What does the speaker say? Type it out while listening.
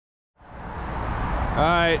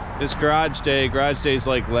Alright, it's garage day. Garage day is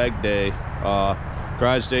like leg day.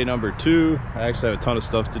 Garage day number 2. I actually have a ton of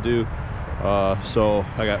stuff to do. So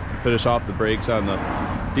I got to finish off the brakes on the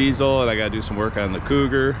diesel, and I got to do some work on the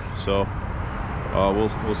Cougar. So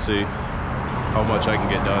we'll see how much I can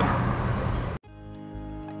get done.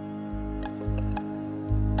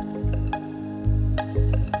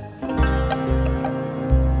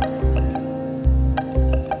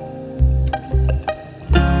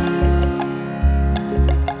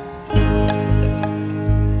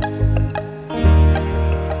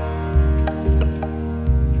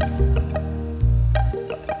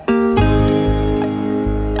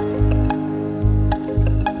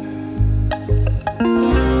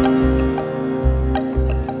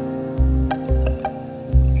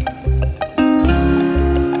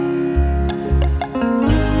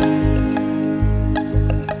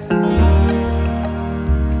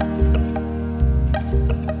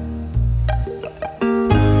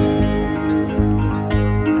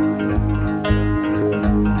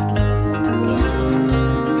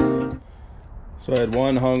 So I had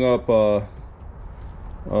one hung up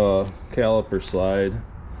caliper slide,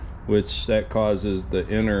 which that causes the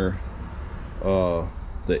inner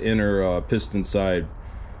piston side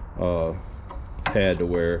pad to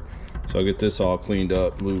wear. So I'll get this all cleaned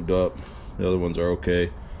up, lubed up. The other ones are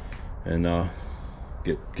okay, and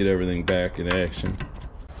get everything back in action.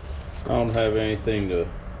 I don't have anything to,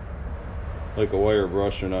 like a wire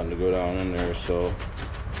brush or nothing, to go down in there, so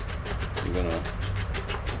I'm gonna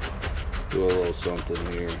do a little something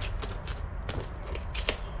here.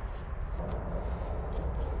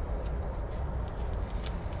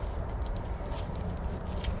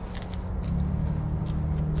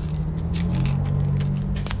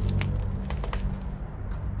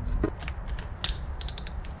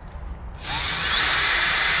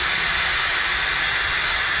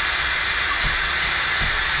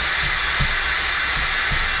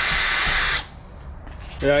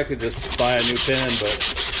 Yeah, I could just buy a new pin, but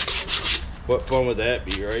what fun would that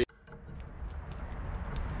be, right?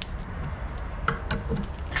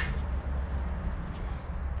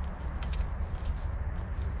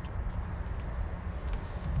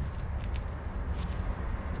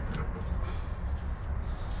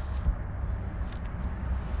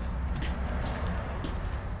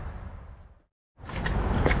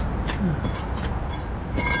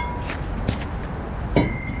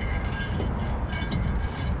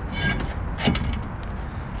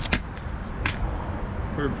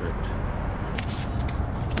 Perfect.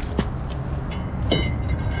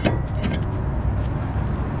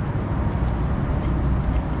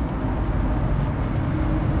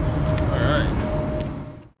 All right.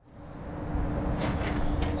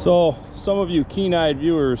 So some of you keen-eyed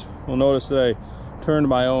viewers will notice that I turned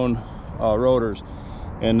my own rotors,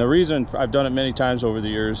 and the reason, I've done it many times over the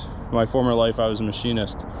years. In my former life, I was a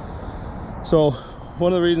machinist. So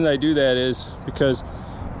one of the reasons I do that is because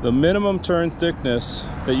the minimum turn thickness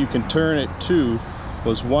that you can turn it to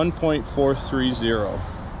was 1.430.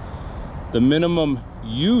 The minimum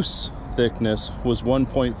use thickness was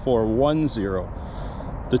 1.410.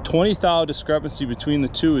 The 20 thou discrepancy between the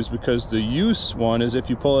two is because the use one is if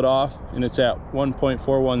you pull it off and it's at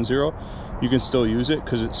 1.410, you can still use it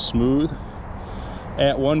because it's smooth.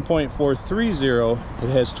 At 1.430, it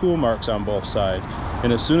has tool marks on both sides,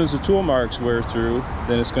 and as soon as the tool marks wear through,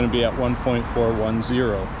 then it's going to be at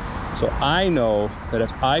 1.410. So I know that if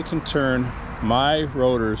I can turn my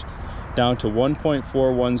rotors down to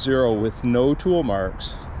 1.410 with no tool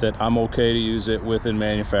marks, that I'm okay to use it within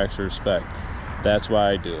manufacturer's spec. That's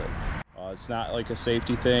why I do it. It's not like a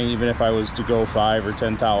safety thing. Even if I was to go 5 or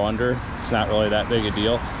 10 thou under, it's not really that big a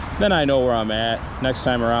deal. Then I know where I'm at. Next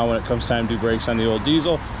time around, when it comes time to do brakes on the old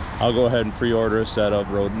diesel, I'll go ahead and pre-order a set of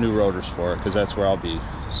new rotors for it, because that's where I'll be.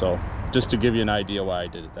 So just to give you an idea why I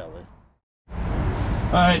did it that way.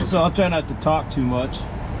 All right, so I'll try not to talk too much,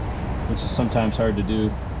 which is sometimes hard to do,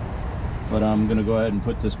 but I'm gonna go ahead and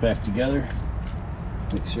put this back together,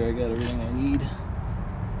 make sure I got everything I need.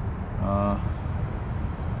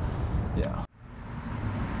 Yeah.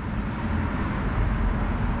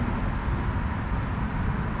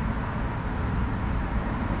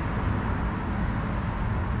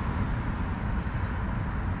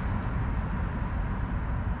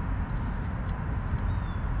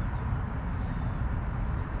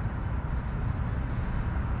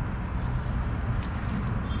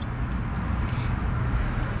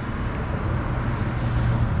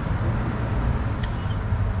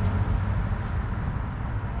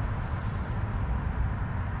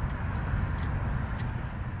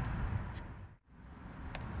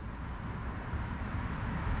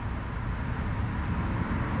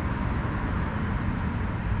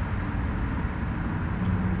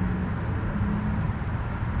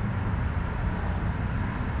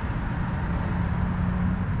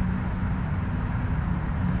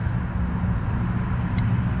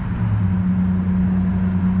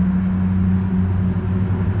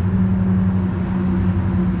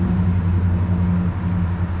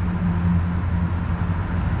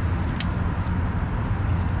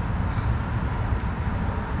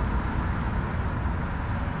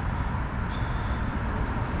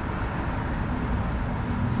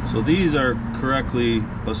 So these are correctly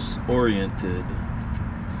oriented.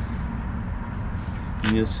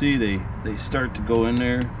 And you'll see they start to go in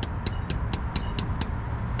there.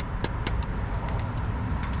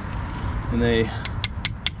 And they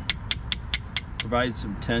provide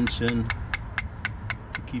some tension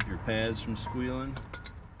to keep your pads from squealing.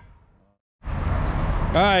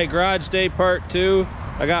 Alright, garage day part 2.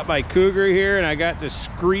 I got my Cougar here and I got this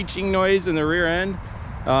screeching noise in the rear end.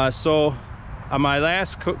 So on my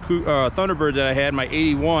last Thunderbird that I had, my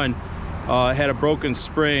 81, had a broken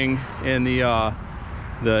spring and the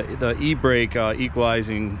e-brake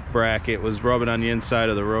equalizing bracket was rubbing on the inside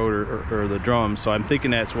of the rotor or the drum. So I'm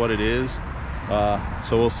thinking that's what it is.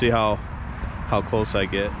 So we'll see how close I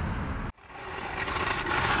get.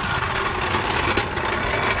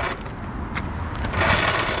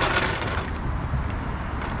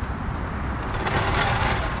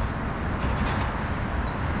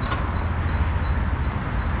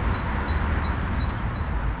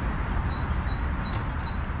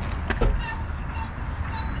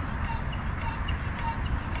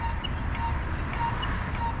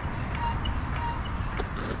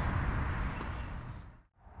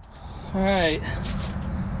 All right,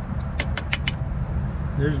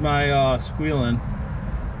 there's my squealing.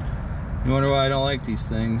 You wonder why I don't like these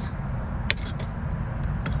things.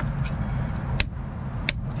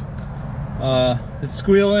 It's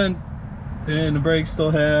squealing and the brakes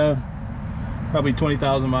still have probably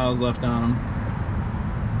 20,000 miles left on them.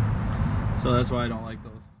 So that's why I don't like